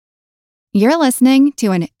You're listening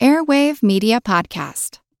to an Airwave Media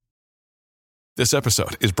Podcast. This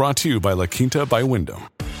episode is brought to you by La Quinta by Wyndham.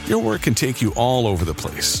 Your work can take you all over the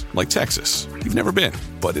place, like Texas. You've never been,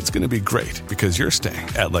 but it's going to be great because you're staying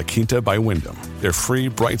at La Quinta by Wyndham. Their free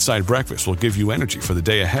Bright Side breakfast will give you energy for the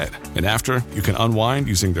day ahead. And after, you can unwind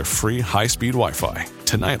using their free high-speed Wi-Fi.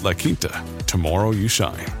 Tonight, La Quinta. Tomorrow, you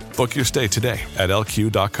shine. Book your stay today at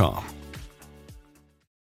LQ.com.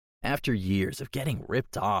 After years of getting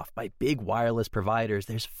ripped off by big wireless providers,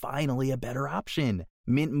 there's finally a better option.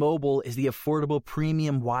 Mint Mobile is the affordable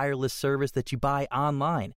premium wireless service that you buy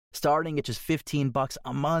online, starting at just $15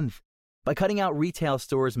 a month. By cutting out retail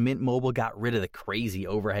stores, Mint Mobile got rid of the crazy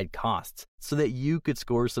overhead costs so that you could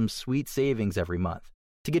score some sweet savings every month.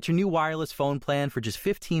 To get your new wireless phone plan for just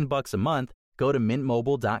 $15 a month, go to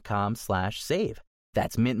mintmobile.com/save.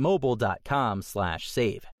 That's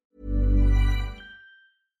mintmobile.com/save.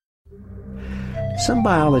 Some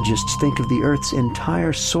biologists think of the Earth's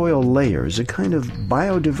entire soil layer as a kind of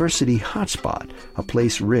biodiversity hotspot, a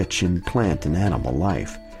place rich in plant and animal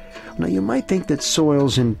life. Now, you might think that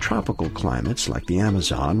soils in tropical climates like the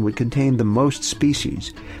Amazon would contain the most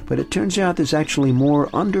species, but it turns out there's actually more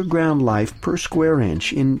underground life per square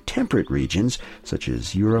inch in temperate regions such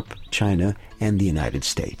as Europe, China, and the United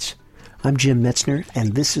States. I'm Jim Metzner,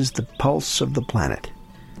 and this is the Pulse of the Planet.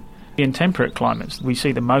 In temperate climates, we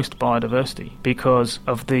see the most biodiversity because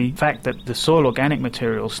of the fact that the soil organic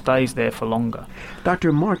material stays there for longer.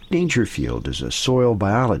 Dr. Mark Dangerfield is a soil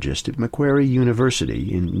biologist at Macquarie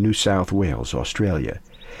University in New South Wales, Australia.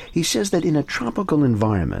 He says that in a tropical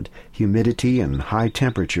environment, humidity and high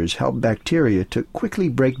temperatures help bacteria to quickly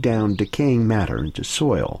break down decaying matter into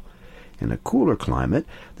soil. In a cooler climate,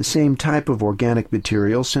 the same type of organic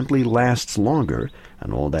material simply lasts longer,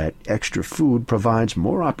 and all that extra food provides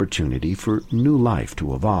more opportunity for new life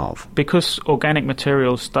to evolve. Because organic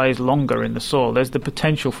material stays longer in the soil, there's the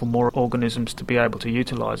potential for more organisms to be able to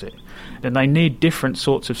utilize it. And they need different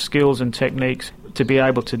sorts of skills and techniques to be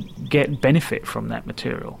able to get benefit from that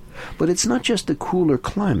material. But it's not just the cooler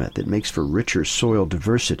climate that makes for richer soil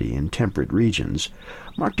diversity in temperate regions.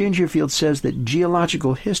 Mark Dangerfield says that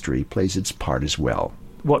geological history plays its part as well.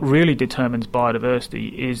 What really determines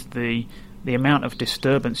biodiversity is the amount of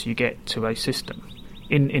disturbance you get to a system.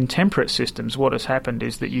 In temperate systems, what has happened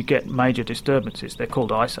is that you get major disturbances. They're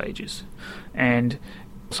called ice ages. And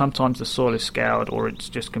sometimes the soil is scoured or it's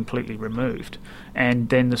just completely removed. And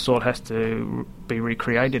then the soil has to be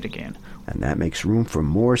recreated again. And that makes room for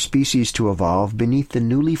more species to evolve beneath the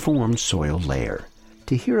newly formed soil layer.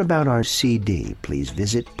 To hear about our CD, please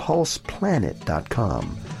visit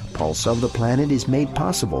pulseplanet.com. Pulse of the Planet is made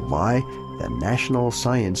possible by the National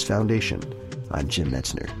Science Foundation. I'm Jim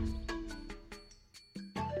Metzner.